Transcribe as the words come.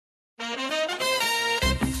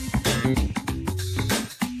Well,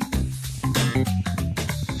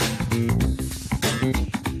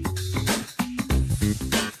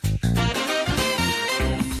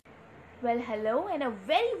 hello and a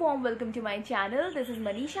very warm welcome to my channel. This is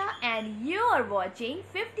Manisha and you are watching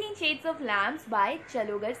 15 Shades of Lamps by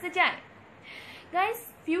Chalo Ghar Sajaayen. Guys,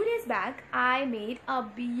 few days back I made a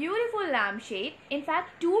beautiful lampshade. In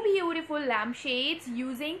fact, two beautiful lampshades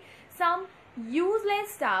using some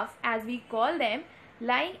useless stuff, as we call them,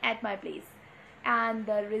 lying at my place. And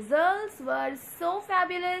the results were so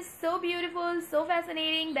fabulous, so beautiful, so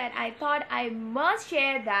fascinating that I thought I must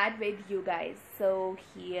share that with you guys. So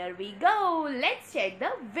here we go. Let's check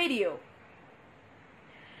the video.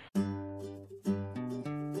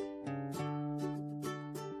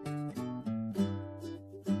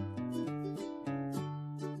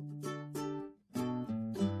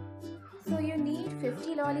 So you need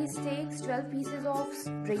 50 lolly sticks, 12 pieces of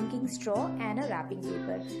drinking straw and a wrapping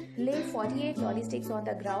paper. Lay 48 lolly sticks on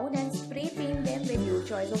the ground and spray paint them with your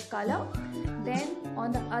choice of color. Then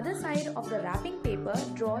on the other side of the wrapping paper,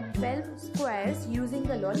 draw 12 squares using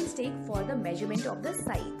the lolly stick for the measurement of the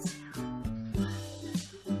sides.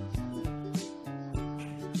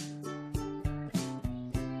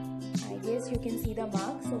 I guess you can see the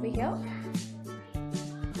marks over here.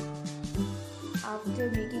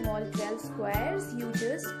 After making all 12 squares, you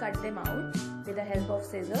just cut them out with the help of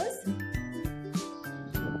scissors.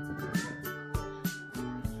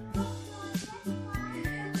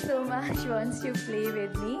 So Mash wants to play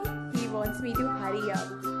with me. He wants me to hurry up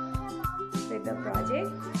with the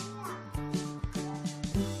project.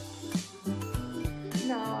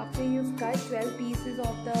 Now after you've cut 12 pieces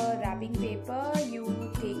of the wrapping paper,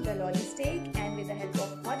 you take the lolly stick and with the help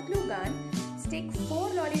of hot glue gun, stick 4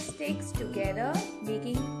 lolly sticks together,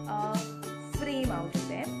 making a frame out of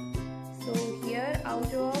them. So here,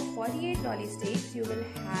 out of 48 lolly sticks, you will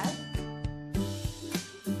have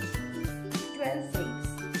 12 frames.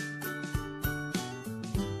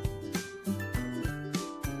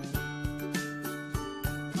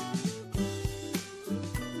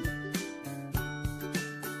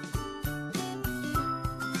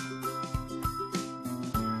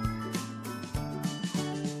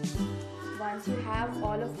 Once you have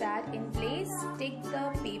all of that in place, stick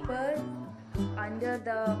the paper under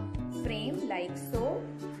the frame like so.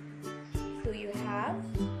 So you have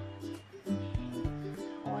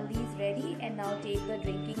all these ready, and now take the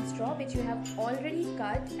drinking straw which you have already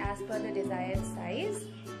cut as per the desired size,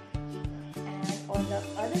 and on the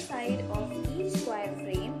other side of each square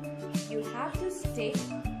frame you have to stick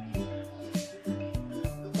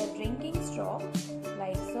the drinking straw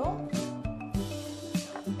like so.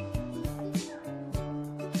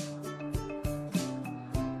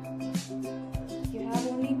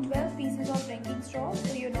 Only 12 pieces of drinking straw,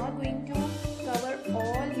 so you're not going to cover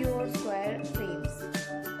all your square frames.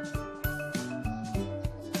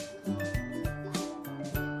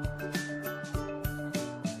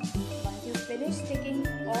 Once you finish sticking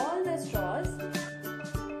all the straws,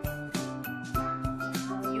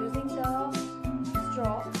 using the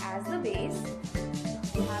straw as the base,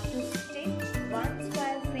 you have to stick one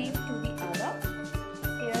square frame to the other.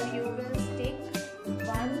 Here you will stick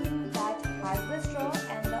one that has the straw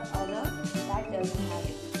and the other that doesn't have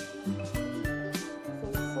it. So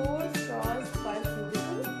 4 straws per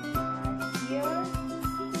cubicle, and here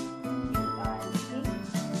you are making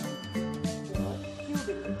your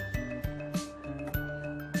cubicle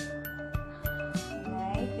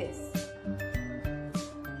like this.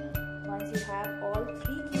 Once you have all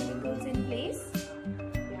 3 cubicles in place,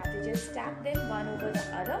 you have to just stack them one over the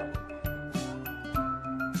other,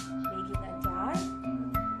 making a jar.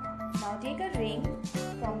 Now take a ring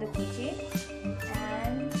from the keychain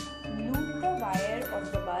and loop the wire of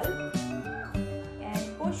the bulb and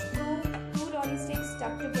push through 2 lolly sticks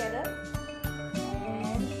stuck together,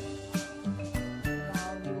 and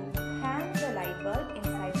now you hang the light bulb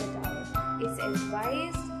inside the tower. It's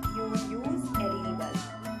advised you use LED bulb.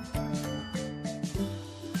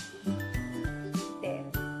 There.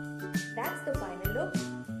 That's the final look.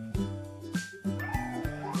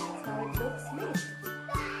 That's how it looks lit.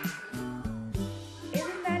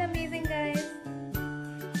 Isn't that amazing, guys?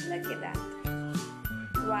 Look at that.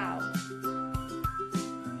 Wow.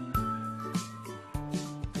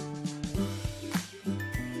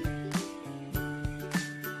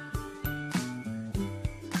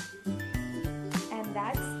 And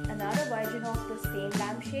that's another version of the same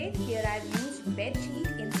lampshade. Here I've used bed sheet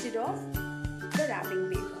instead of the wrapping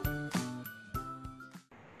paper.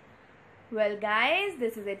 Well guys,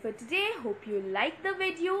 this is it for today. Hope you liked the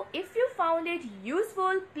video. If you found it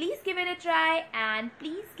useful, please give it a try and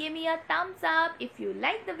please give me a thumbs up if you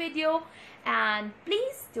liked the video, and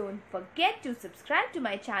please don't forget to subscribe to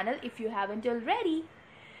my channel if you haven't already.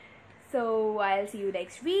 So I'll see you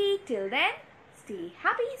next week. Till then, stay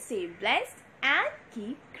happy, stay blessed and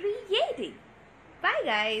keep creating. Bye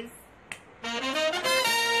guys.